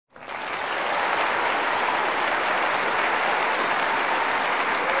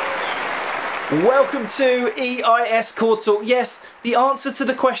Welcome to EIS CoreTalk. Yes, the answer to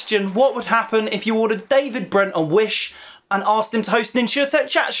the question, what would happen if you ordered David Brent on Wish and asked him to host an InsurTech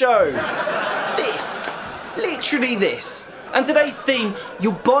chat show? This. Literally this. And today's theme,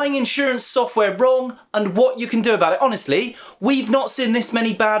 you're buying insurance software wrong and what you can do about it. Honestly, we've not seen this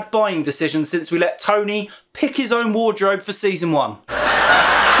many bad buying decisions since we let Tony pick his own wardrobe for season 1.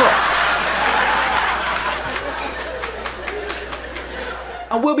 Crocs.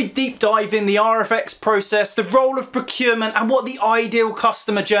 And we'll be deep diving the RFX process, the role of procurement and what the ideal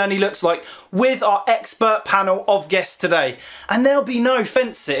customer journey looks like with our expert panel of guests today. And there'll be no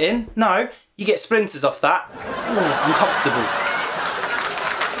fence sitting. No, you get splinters off that. Ooh, uncomfortable.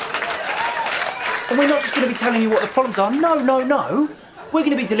 And we're not just going to be telling you what the problems are. No, no, no. We're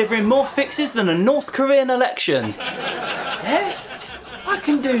going to be delivering more fixes than a North Korean election. Yeah? I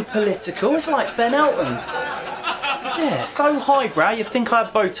can do political. It's like Ben Elton. Yeah, so highbrow you'd think I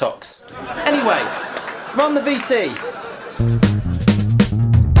had Botox. Anyway, run the VT.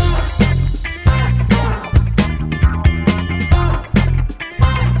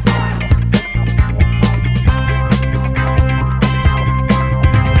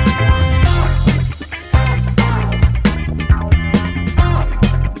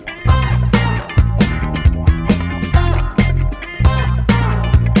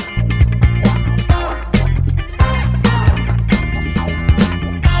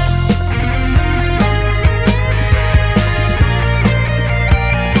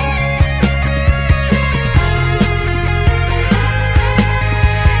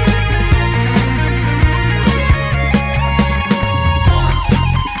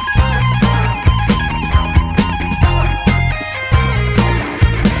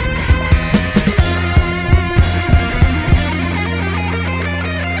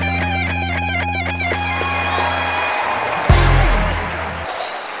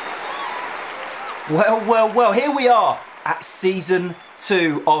 Well, here we are at season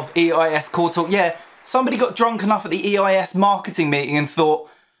 2 of EIS CoreTalk. Yeah, somebody got drunk enough at the EIS marketing meeting and thought,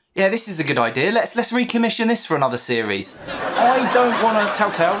 yeah, this is a good idea. Let's recommission this for another series. I don't want to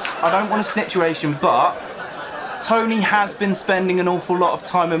tell tales. I don't want a snitchuation, but Tony has been spending an awful lot of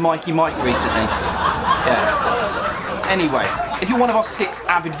time with Mikey Mike recently. Yeah. Anyway, if you're one of our 6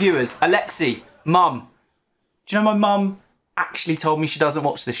 avid viewers, Alexi, Mum. Do you know my mum actually told me she doesn't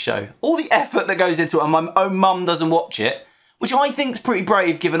watch this show? All the effort that goes into it and my own mum doesn't watch it, which I think's pretty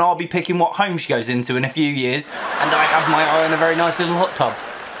brave given I'll be picking what home she goes into in a few years and I have my eye on a very nice little hot tub.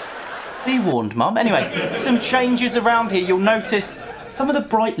 Be warned, Mum. Anyway, some changes around here. You'll notice some of the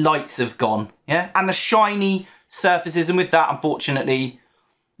bright lights have gone, yeah? And the shiny surfaces, and with that, unfortunately,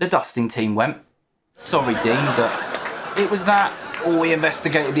 the dusting team went. Sorry, Dean, but it was that or we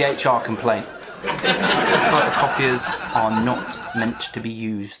investigated the HR complaint. Photocopiers are not meant to be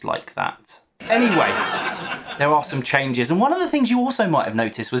used like that. Anyway, there are some changes, and one of the things you also might have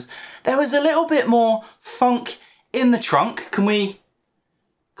noticed was there was a little bit more funk in the trunk. Can we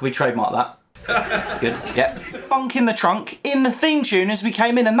trademark that? Good, yeah. Funk in the trunk in the theme tune as we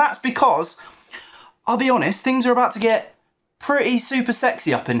came in, and that's because, I'll be honest, things are about to get pretty super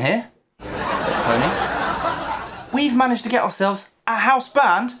sexy up in here. Pony. We've managed to get ourselves a house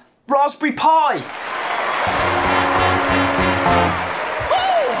band Raspberry Pi!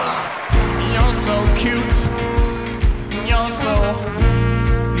 You're so cute. You're so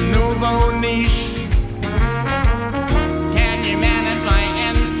nouveau niche. Can you manage my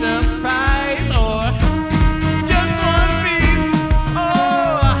enterprise or just one piece?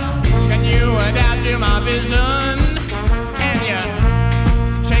 Oh, can you adapt to my vision? Can you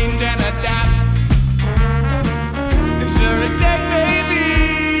change and adapt? It's sure it take baby.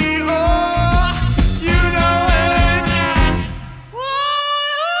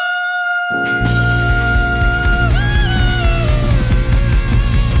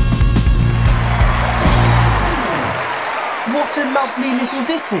 What a lovely little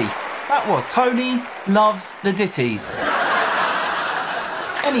ditty. That was. Tony loves the ditties.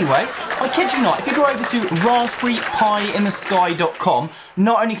 Anyway, I kid you not, if you go over to raspberrypiinthesky.com,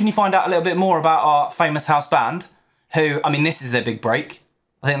 not only can you find out a little bit more about our famous house band, who, I mean, this is their big break.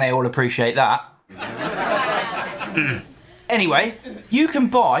 I think they all appreciate that. Anyway, you can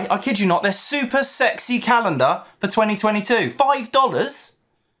buy, I kid you not, their super sexy calendar for 2022. $5.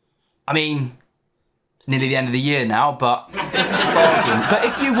 I mean, it's nearly the end of the year now, but bargain. But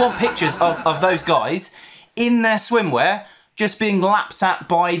if you want pictures of those guys in their swimwear, just being lapped at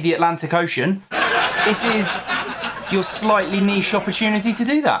by the Atlantic Ocean, this is your slightly niche opportunity to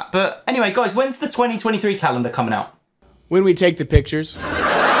do that. But anyway, guys, when's the 2023 calendar coming out? When we take the pictures.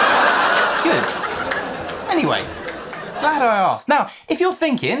 Good. Anyway, glad I asked. Now, if you're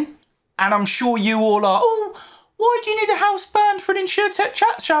thinking, And I'm sure you all are, oh, why do you need a house band for an InsurTech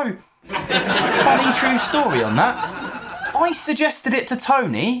chat show? Funny true story on that. I suggested it to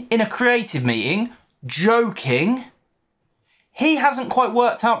Tony in a creative meeting, joking. He hasn't quite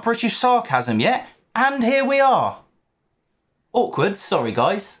worked out British sarcasm yet, and here we are. Awkward, sorry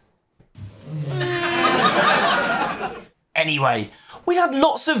guys. Anyway, we had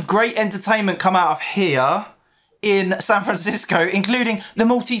lots of great entertainment come out of here in San Francisco, including the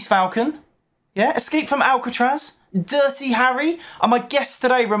Maltese Falcon, yeah, Escape from Alcatraz, Dirty Harry, and my guests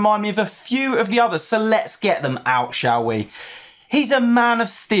today remind me of a few of the others, so let's get them out, shall we? He's a man of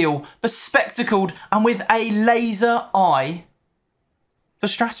steel, bespectacled and with a laser eye for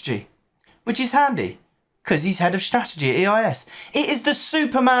strategy, which is handy, because he's head of strategy at EIS. It is the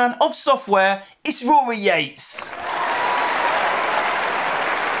Superman of software, it's Rory Yates.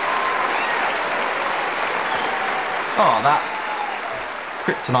 Oh, that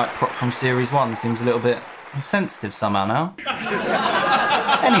kryptonite prop from Series 1 seems a little bit insensitive somehow now.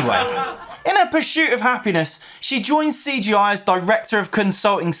 Anyway, in her pursuit of happiness, she joins CGI as Director of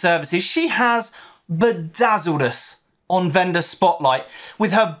Consulting Services. She has bedazzled us on Vendor Spotlight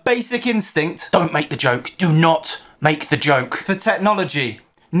with her basic instinct, don't make the joke, do not make the joke, for technology.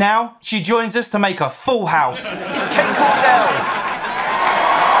 Now, she joins us to make a full house. It's Kate Cordell.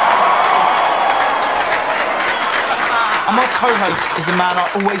 And my co-host is a man I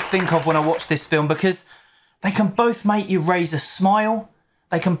always think of when I watch this film because they can both make you raise a smile,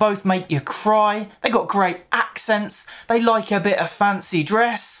 they can both make you cry, they got great accents, they like a bit of fancy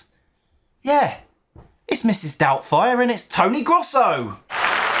dress. Yeah, it's Mrs. Doubtfire and it's Tony Grosso.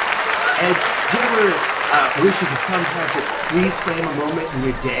 And do you ever wish you could sometimes just freeze frame a moment in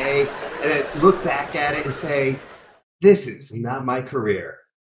your day and then look back at it and say, this is not my career.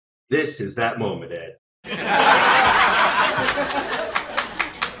 This is that moment, Ed.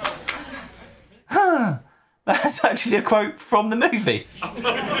 Huh. That's actually a quote from the movie.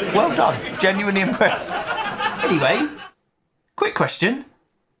 Well done. Genuinely impressed. Anyway, quick question.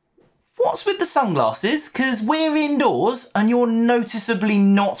 What's with the sunglasses? Because we're indoors and you're noticeably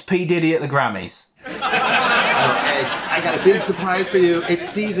not P. Diddy at the Grammys. Ed, I got a big surprise for you. It's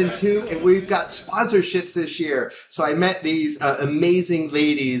season 2 and we've got sponsorships this year. So I met these amazing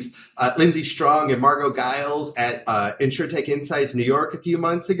ladies, Lindsay Strong and Margot Giles at InsurTech Insights New York a few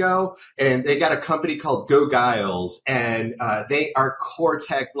months ago. And they got a company called Go Giles and they are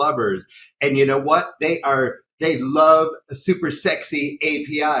CoreTalk lovers. And you know what? They love super sexy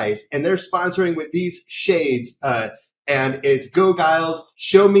APIs and they're sponsoring with these shades. And it's Go Giles,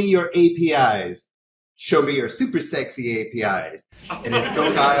 show me your APIs. Show me your super sexy APIs. And it's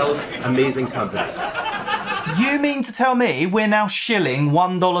Go Giles, amazing company. You mean to tell me we're now shilling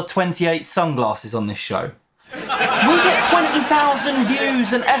 $1.28 sunglasses on this show? We get 20,000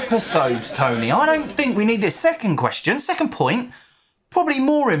 views an episode, Tony. I don't think we need this. Second question, second point, probably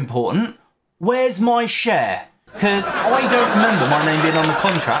more important, where's my share? Because I don't remember my name being on the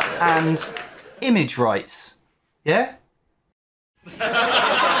contract and image rights. Yeah?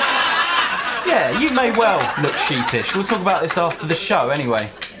 Yeah, you may well look sheepish. We'll talk about this after the show anyway.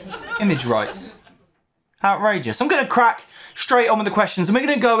 Image rights. Outrageous. I'm going to crack straight on with the questions and we're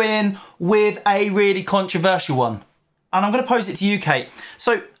going to go in with a really controversial one. And I'm going to pose it to you, Kate.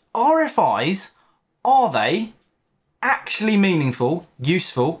 So, RFIs, are they actually meaningful,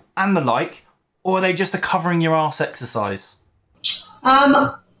 useful and the like, or are they just a covering your arse exercise?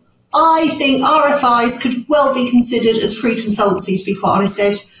 I think RFIs could well be considered as free consultancy, to be quite honest,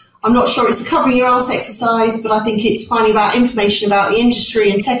 Ed. I'm not sure it's a covering your arse exercise, but I think it's finding out information about the industry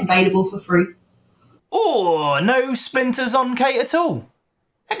and tech available for free. Oh, no splinters on Kate at all.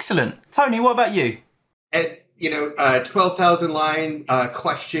 Excellent. Tony, what about you? And, 12,000 line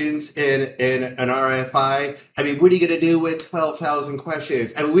questions in an RFI. I mean, what are you going to do with 12,000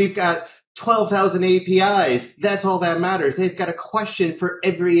 questions? I mean, we've got 12,000 APIs. That's all that matters. They've got a question for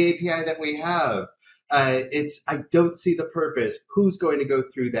every API that we have. I don't see the purpose. Who's going to go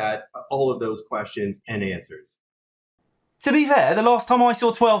through that, all of those questions and answers? To be fair, the last time I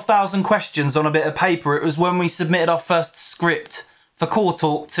saw 12,000 questions on a bit of paper, it was when we submitted our first script for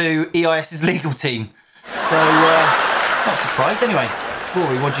CoreTalk to EIS's legal team. So, not surprised. Anyway,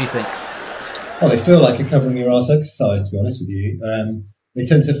 Rory, what do you think? Well, they feel like a covering your arse exercise, to be honest with you. They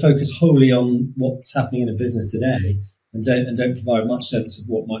tend to focus wholly on what's happening in a business today and don't provide much sense of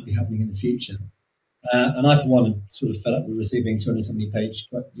what might be happening in the future. And I, for one, am sort of fed up with receiving 270 page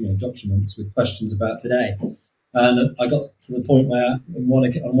documents with questions about today. And I got to the point where on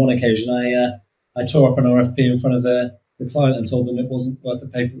one occasion I tore up an RFP in front of the client and told them it wasn't worth the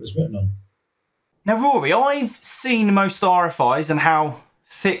paper it was written on. Now, Rory, I've seen most RFIs and how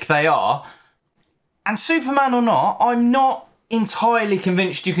thick they are. And Superman or not, I'm not entirely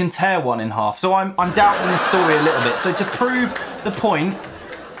convinced you can tear one in half. So I'm doubting the story a little bit. So to prove the point,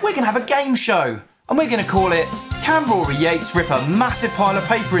 we're going to have a game show. And we're going to call it, Can Rory Yates Rip a Massive Pile of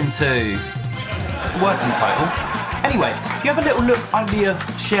Paper in Two? It's a working title. Anyway, if you have a little look under your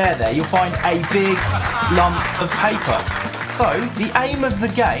chair there, you'll find a big lump of paper. So the aim of the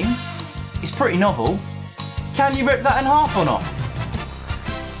game is pretty novel. Can you rip that in half or not?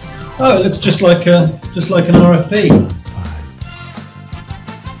 Oh, it looks just like an RFP.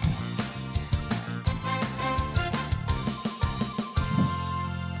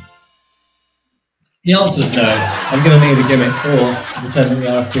 The answer is no. I'm going to need a gimmick or to pretend that the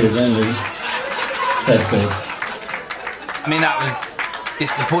RFP is only said big. I mean, that was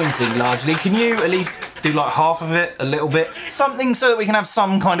disappointing largely. Can you at least do like half of it, a little bit? Something so that we can have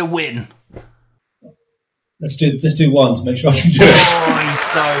some kind of win. Let's do one to make sure I can do it. Oh, he's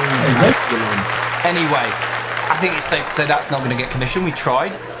so masculine. Anyway, I think it's safe to say that's not going to get commission. We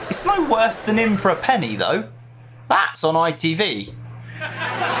tried. It's no worse than In for a Penny, though. That's on ITV.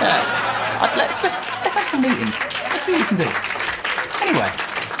 Yeah. Let's have some meetings. Let's see what we can do. Anyway,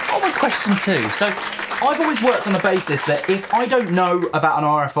 on with question 2. So, I've always worked on the basis that if I don't know about an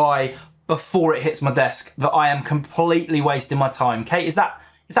RFI before it hits my desk, that I am completely wasting my time. Kate, is that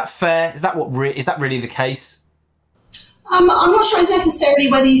fair? Is that really the case? I'm not sure it's necessarily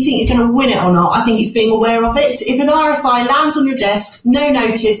whether you think you're going to win it or not. I think it's being aware of it. If an RFI lands on your desk, no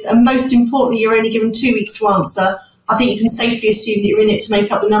notice, and most importantly, you're only given 2 weeks to answer, I think you can safely assume that you're in it to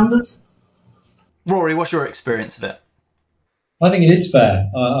make up the numbers. Rory, what's your experience of it? I think it is fair.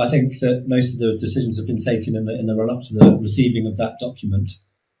 I think that most of the decisions have been taken in the run-up to the receiving of that document,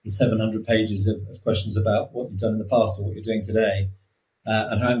 the 700 pages of questions about what you've done in the past or what you're doing today,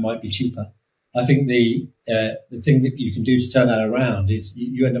 and how it might be cheaper. I think the thing that you can do to turn that around is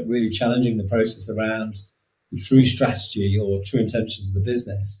you end up really challenging the process around the true strategy or true intentions of the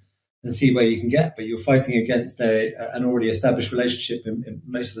business and see where you can get. But you're fighting against an already established relationship in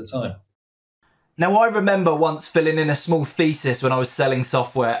most of the time. Now, I remember once filling in a small thesis when I was selling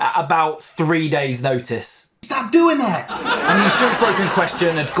software at about 3 days' notice. Stop doing that! And the insurance broker in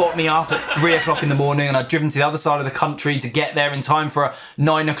question had got me up at 3 o'clock in the morning, and I'd driven to the other side of the country to get there in time for a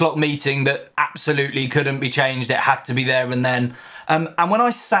 9 o'clock meeting that absolutely couldn't be changed. It had to be there and then. And when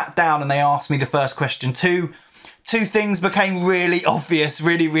I sat down and they asked me the first question, two things became really obvious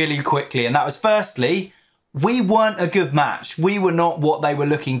really, really quickly. And that was, firstly, we weren't a good match. We were not what they were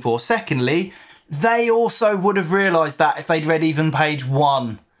looking for. Secondly, they also would have realised that if they'd read even page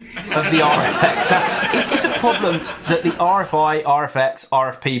 1 of the RFX. Now, is the problem that the RFI, RFX,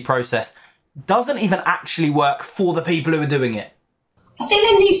 RFP process doesn't even actually work for the people who are doing it? I think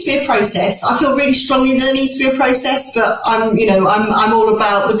there needs to be a process. I feel really strongly that there needs to be a process, but I'm all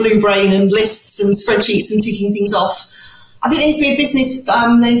about the blue brain and lists and spreadsheets and ticking things off. I think there needs to be a business,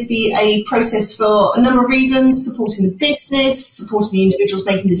 there needs to be a process for a number of reasons: supporting the business, supporting the individuals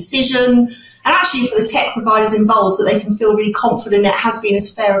making the decision, and actually for the tech providers involved, that they can feel really confident it has been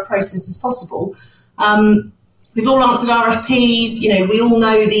as fair a process as possible. We've all answered RFPs, we all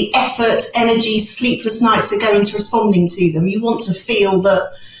know the effort, energy, sleepless nights that go into responding to them. You want to feel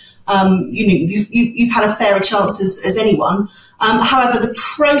that, you've had a fairer chance as anyone. However, the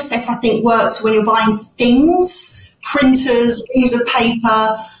process, I think, works when you're buying things, printers, reams of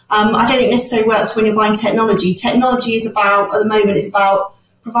paper. I don't think necessarily works when you're buying technology. Technology is about, at the moment, it's about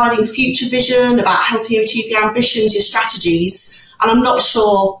providing future vision, about helping you achieve your ambitions, your strategies. And I'm not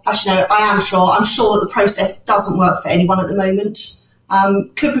sure, actually no, I am sure, I'm sure that the process doesn't work for anyone at the moment.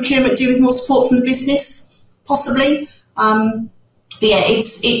 Could procurement do with more support from the business? Possibly. But yeah,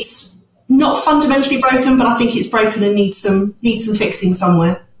 it's not fundamentally broken, but I think it's broken and needs some fixing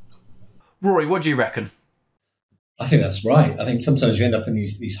somewhere. Rory, what do you reckon? I think that's right. I think sometimes you end up in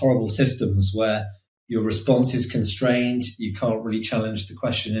these horrible systems where your response is constrained. You can't really challenge the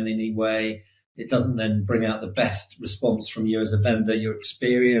question in any way. It doesn't then bring out the best response from you as a vendor, your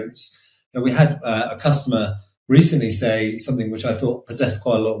experience. We had a customer recently say something which I thought possessed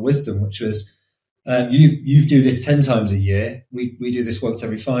quite a lot of wisdom, which was, you do this 10 times a year. We do this once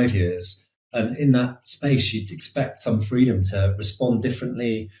every 5 years. And in that space, you'd expect some freedom to respond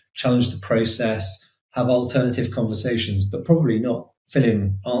differently, challenge the process, have alternative conversations, but probably not fill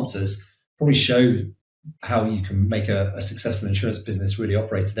in answers, probably show how you can make a successful insurance business really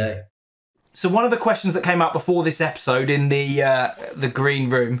operate today. So one of the questions that came out before this episode in the green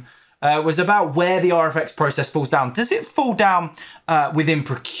room was about where the RFX process falls down. Does it fall down within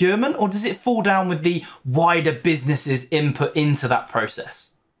procurement, or does it fall down with the wider business's input into that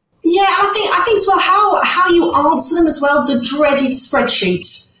process? Yeah, I think as well how you answer them as well. The dreaded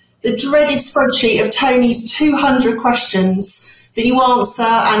spreadsheet of Tony's 200 questions that you answer,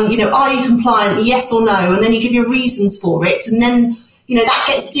 and are you compliant? Yes or no, and then you give your reasons for it, and then that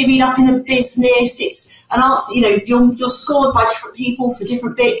gets divvied up in the business. It's an answer. You're scored by different people for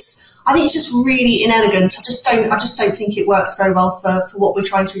different bits. I think it's just really inelegant. I just don't think it works very well for what we're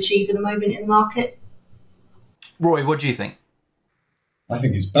trying to achieve at the moment in the market. Rory, what do you think? I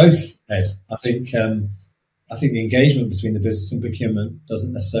think it's both, Ed. I think the engagement between the business and procurement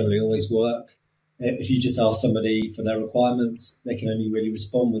doesn't necessarily always work. If you just ask somebody for their requirements, they can only really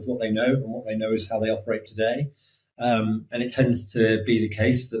respond with what they know, and what they know is how they operate today. And it tends to be the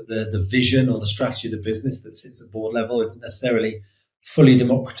case that the vision or the strategy of the business that sits at board level isn't necessarily fully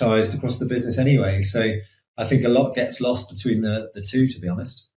democratized across the business anyway. So I think a lot gets lost between the two, to be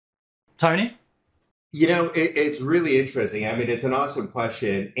honest. Tony? It's really interesting. I mean, it's an awesome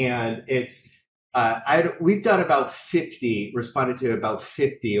question, and it's we've done responded to about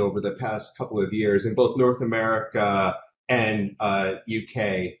 50 over the past couple of years in both North America and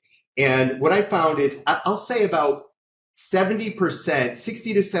UK. And what I found is, I'll say about 70%,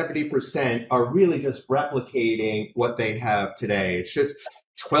 60 to 70% are really just replicating what they have today. It's just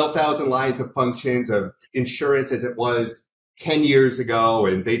 12,000 lines of functions of insurance as it was 10 years ago,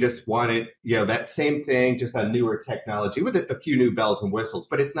 and they just wanted, that same thing, just on newer technology with a few new bells and whistles,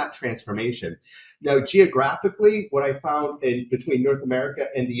 but it's not transformation. Now, geographically, what I found between North America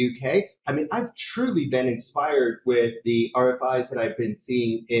and the UK, I mean, I've truly been inspired with the RFIs that I've been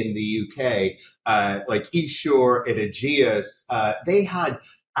seeing in the UK, like Esure and Aegeus. They had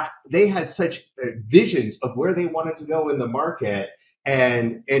such visions of where they wanted to go in the market.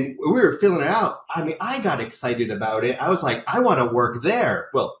 And we were filling it out. I mean, I got excited about it. I was like, I want to work there.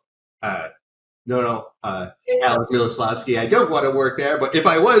 Well, no, Alex Miloslavsky, I don't want to work there. But if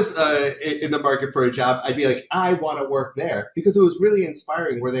I was in the market for a job, I'd be like, I want to work there, because it was really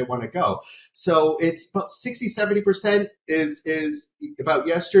inspiring where they want to go. So it's about 60, 70% is about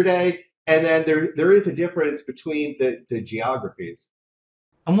yesterday. And then there is a difference between the geographies.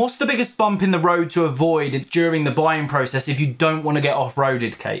 And what's the biggest bump in the road to avoid during the buying process if you don't want to get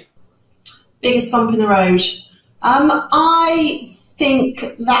off-roaded, Kate? Biggest bump in the road. I think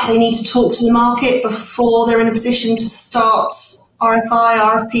that they need to talk to the market before they're in a position to start RFI,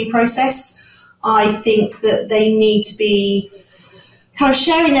 RFP process. I think that they need to be kind of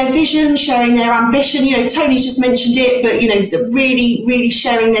sharing their vision, sharing their ambition. Tony's just mentioned it, but, really, really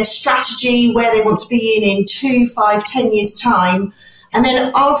sharing their strategy, where they want to be in 2, 5, 10 years' time. And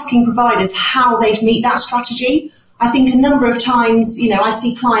then asking providers how they'd meet that strategy. I think a number of times, I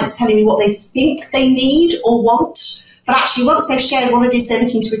see clients telling me what they think they need or want, but actually once they've shared what it is they're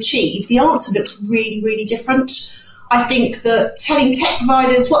looking to achieve, the answer looks really, really different. I think that telling tech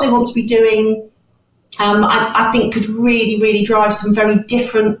providers what they want to be doing, I think could really, really drive some very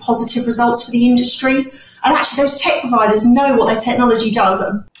different positive results for the industry. And actually those tech providers know what their technology does.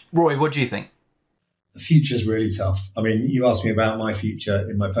 Rory, what do you think? The future is really tough. I mean, you asked me about my future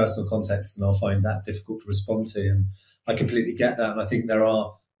in my personal context, and I'll find that difficult to respond to. And I completely get that. And I think there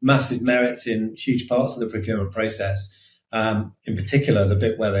are massive merits in huge parts of the procurement process. In particular, the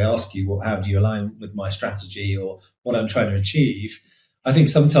bit where they ask you, how do you align with my strategy or what I'm trying to achieve? I think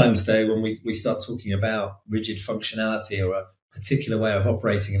sometimes, though, when we start talking about rigid functionality or a particular way of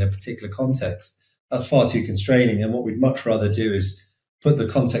operating in a particular context, that's far too constraining. And what we'd much rather do is put the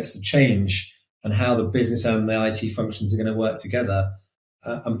context of change and how the business and the IT functions are going to work together,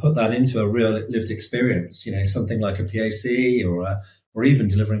 and put that into a real lived experience. Something like a POC or even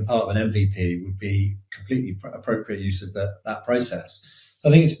delivering part of an MVP would be completely appropriate use of that process. So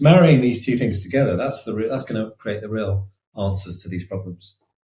I think it's marrying these two things together. That's going to create the real answers to these problems.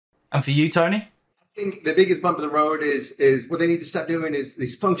 And for you, Tony? I think the biggest bump in the road is what they need to stop doing is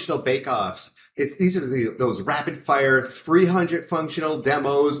these functional bake-offs. These are those rapid fire 300 functional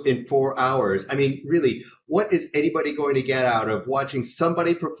demos in 4 hours. I mean, really, what is anybody going to get out of watching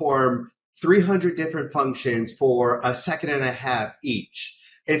somebody perform 300 different functions for a second and a half each?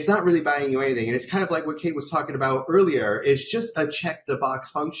 It's not really buying you anything. And it's kind of like what Kate was talking about earlier. It's just a check the box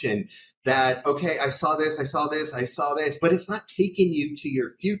function that, okay, I saw this, but it's not taking you to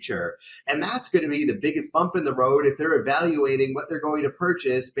your future. And that's going to be the biggest bump in the road if they're evaluating what they're going to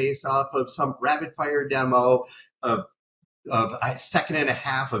purchase based off of some rapid fire demo of a second and a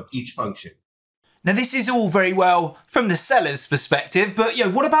half of each function. Now, this is all very well from the seller's perspective, but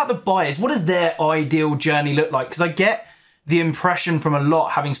what about the buyers? What does their ideal journey look like? Because I get the impression from a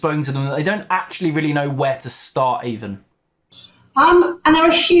lot, having spoken to them, that they don't actually really know where to start even. And there are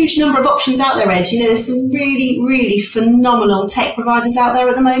a huge number of options out there, Ed. There's some really, really phenomenal tech providers out there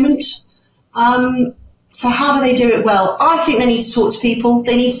at the moment. So how do they do it well? I think they need to talk to people.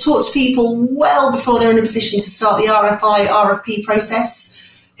 They need to talk to people well before they're in a position to start the RFI, RFP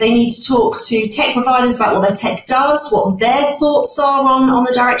process. They need to talk to tech providers about what their tech does, what their thoughts are on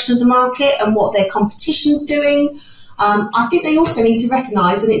the direction of the market and what their competition's doing. I think they also need to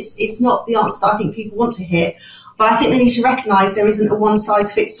recognise, and it's not the answer that I think people want to hear, but I think they need to recognise there isn't a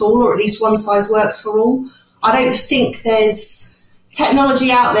one-size-fits-all, or at least one size works for all. I don't think there's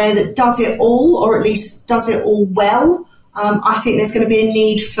technology out there that does it all, or at least does it all well. I think there's going to be a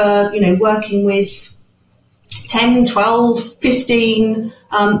need for, working with 10, 12, 15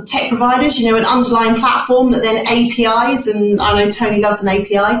 tech providers, an underlying platform that then APIs, and I know Tony loves an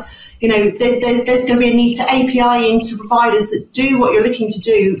API. There's going to be a need to API into providers that do what you're looking to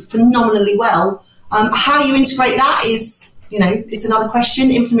do phenomenally well. How you integrate that is, it's another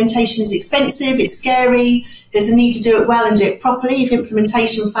question. Implementation is expensive, it's scary, there's a need to do it well and do it properly. If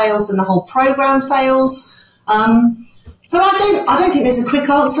implementation fails, then the whole program fails. So I don't think there's a quick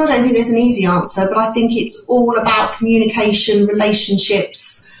answer, I don't think there's an easy answer, but I think it's all about communication,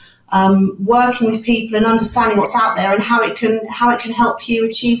 relationships, working with people and understanding what's out there and how it can help you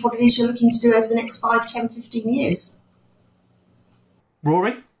achieve what it is you're looking to do over the next 5, 10, 15 years.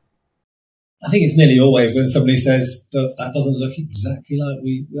 Rory? I think it's nearly always when somebody says, but that doesn't look exactly like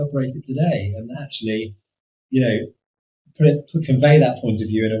we operate it today. And actually, convey that point of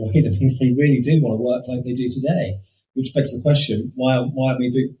view in a way that means they really do want to work like they do today, which begs the question, why are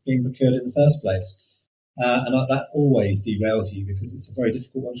we being procured in the first place? And that always derails you because it's a very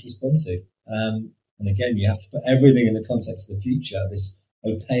difficult one to respond to. And again, you have to put everything in the context of the future, this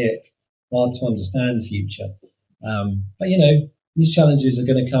opaque, hard to understand future. But these challenges are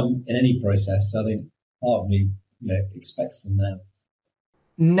going to come in any process. So I think part of me, expects them now.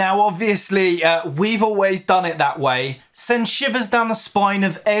 Now, obviously, we've always done it that way. Send shivers down the spine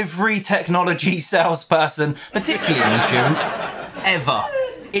of every technology salesperson, particularly in insurance, ever.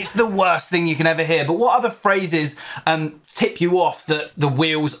 It's the worst thing you can ever hear. But what other phrases tip you off that the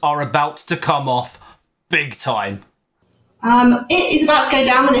wheels are about to come off big time? It is about to go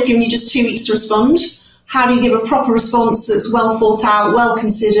down when they've given you just 2 weeks to respond. How do you give a proper response that's well thought out, well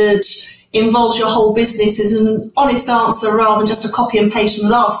considered, involves your whole business as an honest answer rather than just a copy and paste from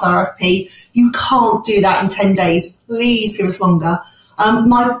the last RFP? You can't do that in 10 days. Please give us longer.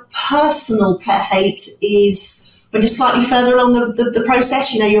 My personal pet hate is when you're slightly further along the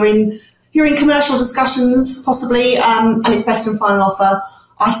process, you're in commercial discussions possibly, and it's best and final offer.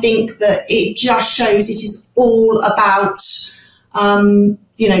 I think that it just shows it is all about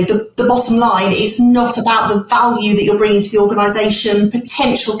the bottom line. Is not about the value that you're bringing to the organisation,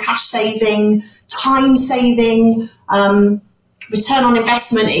 potential cash saving, time saving, return on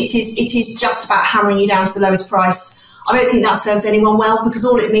investment. It is just about hammering you down to the lowest price. I don't think that serves anyone well, because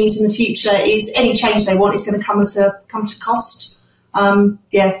all it means in the future is any change they want is going to come to cost.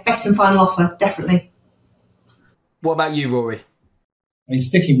 Best and final offer, definitely. What about you, Rory? I mean,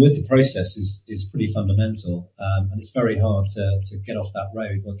 sticking with the process is pretty fundamental, and it's very hard to get off that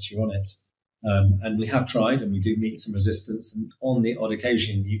road once you're on it. And we have tried, and we do meet some resistance. And on the odd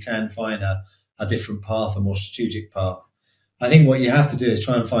occasion, you can find a different path, a more strategic path. I think what you have to do is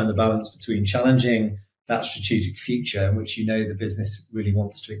try and find the balance between challenging that strategic future in which the business really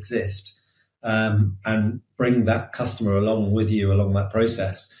wants to exist, and bring that customer along with you along that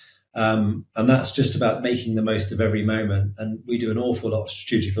process. And that's just about making the most of every moment. And we do an awful lot of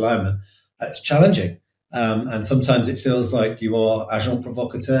strategic alignment. It's challenging. And sometimes it feels like you are agent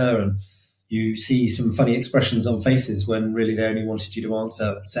provocateur and you see some funny expressions on faces when really they only wanted you to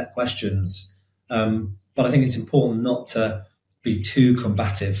answer set questions. But I think it's important not to be too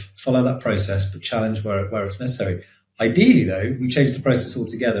combative, follow that process, but challenge where it's necessary. Ideally, though, we change the process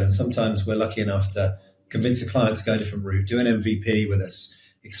altogether. And sometimes we're lucky enough to convince a client to go a different route, do an MVP with us,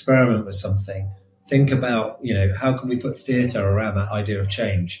 experiment with something, think about, how can we put theatre around that idea of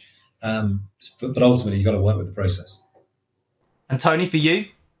change? But ultimately, you've got to work with the process. And Tony, for you?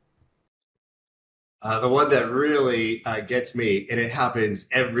 The one that really gets me, and it happens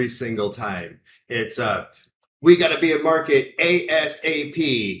every single time, it's we got to be in market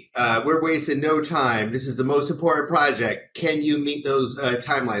ASAP. We're wasting no time. This is the most important project. Can you meet those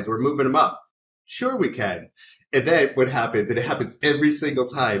timelines? We're moving them up. Sure we can. And then what happens, and it happens every single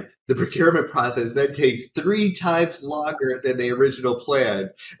time, the procurement process then takes 3 times longer than the original plan,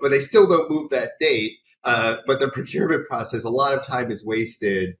 but they still don't move that date. But the procurement process, a lot of time is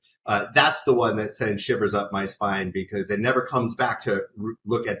wasted. That's the one that sends shivers up my spine, because it never comes back to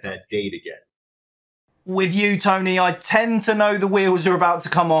look at that date again. with you, Tony, I tend to know the wheels are about to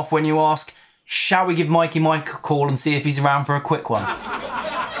come off when you ask, shall we give Mikey Mike a call and see if he's around for a quick one?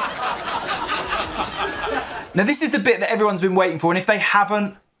 Now, this is the bit that everyone's been waiting for, and if they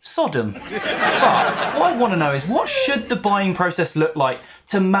haven't, sod 'em. But what I want to know is, what should the buying process look like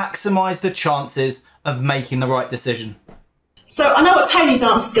to maximise the chances of making the right decision? So I know what Tony's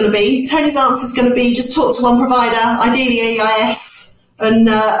answer is going to be. Tony's answer is going to be just talk to one provider, ideally EIS, and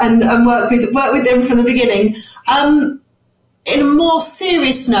work with them from the beginning. In a more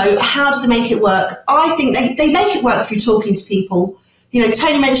serious note, how do they make it work? I think they make it work through talking to people. You know,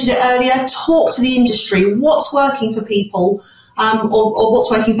 Tony mentioned it earlier. Talk to the industry. What's working for people, or what's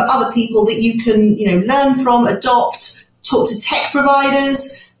working for other people that you can, you know, learn from, adopt. Talk to tech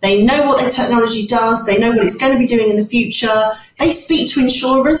providers. They know what their technology does. They know what it's going to be doing in the future. They speak to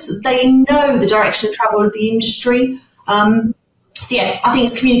insurers. They know the direction of travel of the industry. So yeah, I think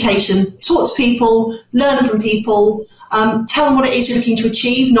it's communication. Talk to people, learn from people, tell them what it is you're looking to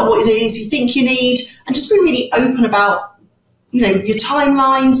achieve, not what it is you think you need, and just be really open about, you know, your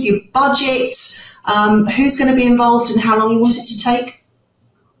timelines, your budget, who's going to be involved and how long you want it to take.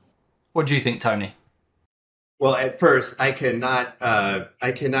 What do you think, Tony? Well, at first, I cannot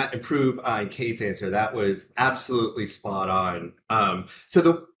improve on Kate's answer. That was absolutely spot on.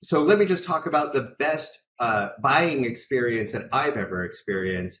 So let me just talk about the best buying experience that I've ever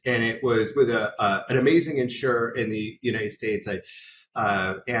experienced, and it was with an amazing insurer in the United States.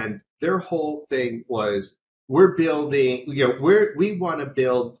 And their whole thing was, we're building, you know, we want to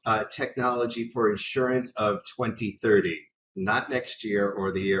build technology for insurance of 2030. Not next year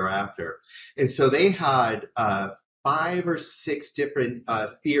or the year after. And so they had 5 or 6 different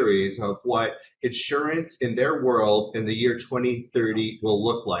theories of what insurance in their world in the year 2030 will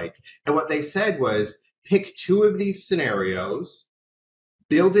look like. And what they said was, pick 2 of these scenarios,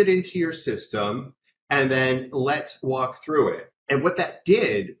 build it into your system, and then let's walk through it. And what that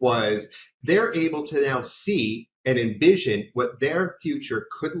did was, they're able to now see and envision what their future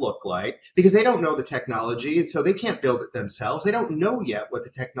could look like, because they don't know the technology, and so they can't build it themselves. They don't know yet what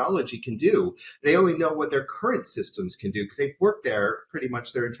the technology can do. They only know what their current systems can do, because they've worked there pretty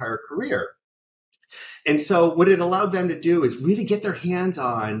much their entire career. And so what it allowed them to do is really get their hands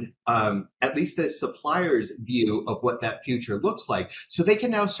on at least the supplier's view of what that future looks like. So they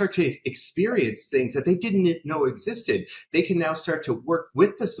can now start to experience things that they didn't know existed. They can now start to work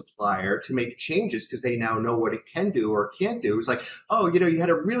with the supplier to make changes, because they now know what it can do or can't do. It's like, oh, you know, you had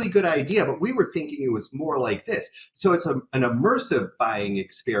a really good idea, but we were thinking it was more like this. So it's an immersive buying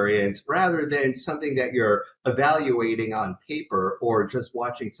experience rather than something that you're evaluating on paper or just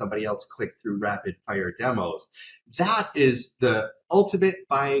watching somebody else click through rapid fire demos. That is the ultimate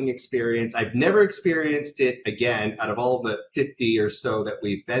buying experience. I've never experienced it again out of all the 50 or so that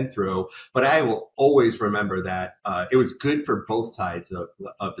we've been through, but I will always remember that. It was good for both sides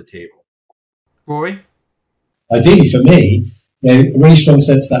of the table. Rory? Ideally for me, you know, a really strong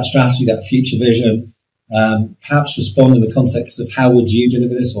sense of that strategy, that future vision, perhaps respond in the context of how would you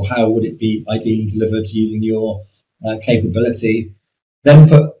deliver this, or how would it be ideally delivered using your capability. Then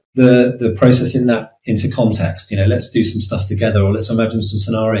put the process into context. You know, let's do some stuff together, or let's imagine some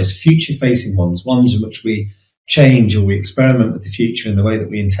scenarios, future-facing ones in which we change or we experiment with the future in the way that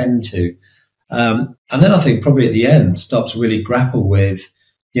we intend to. And then I think probably at the end, start to really grapple with,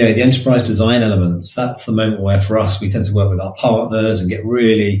 you know, the enterprise design elements. That's the moment where for us, we tend to work with our partners and get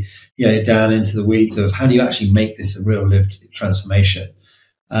really, you know, down into the weeds of how do you actually make this a real lived transformation.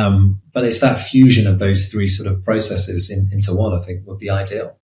 But it's that fusion of those 3 sort of processes into one, I think, would be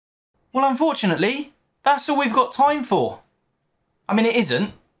ideal. Well, unfortunately, that's all we've got time for. I mean, it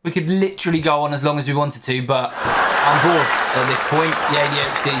isn't. We could literally go on as long as we wanted to, but I'm bored at this point. The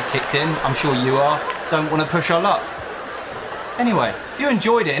ADHD's kicked in. I'm sure you are. Don't want to push our luck. Anyway, if you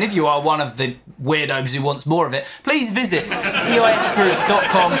enjoyed it, and if you are one of the weirdos who wants more of it, please visit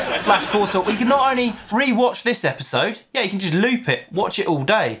eisgroup.com/CoreTalk, where you can not only re-watch this episode, yeah, you can just loop it, watch it all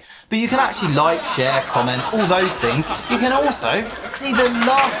day, but you can actually like, share, comment, all those things. You can also see the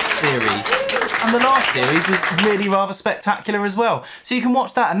last series, and the last series was really rather spectacular as well. So you can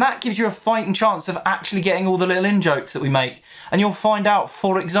watch that, and that gives you a fighting chance of actually getting all the little in-jokes that we make, and you'll find out,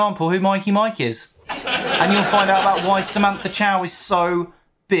 for example, who Mikey Mike is. And you'll find out about why Samantha Chow is so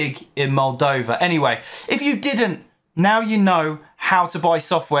big in Moldova. Anyway, if you didn't, now you know how to buy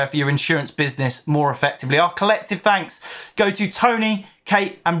software for your insurance business more effectively. Our collective thanks go to Tony,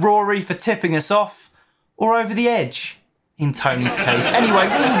 Kate and Rory for tipping us off, or over the edge in Tony's case. Anyway,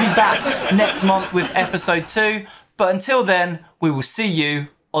 we will be back next month with episode 2, but until then, we will see you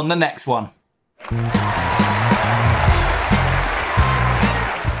on the next one.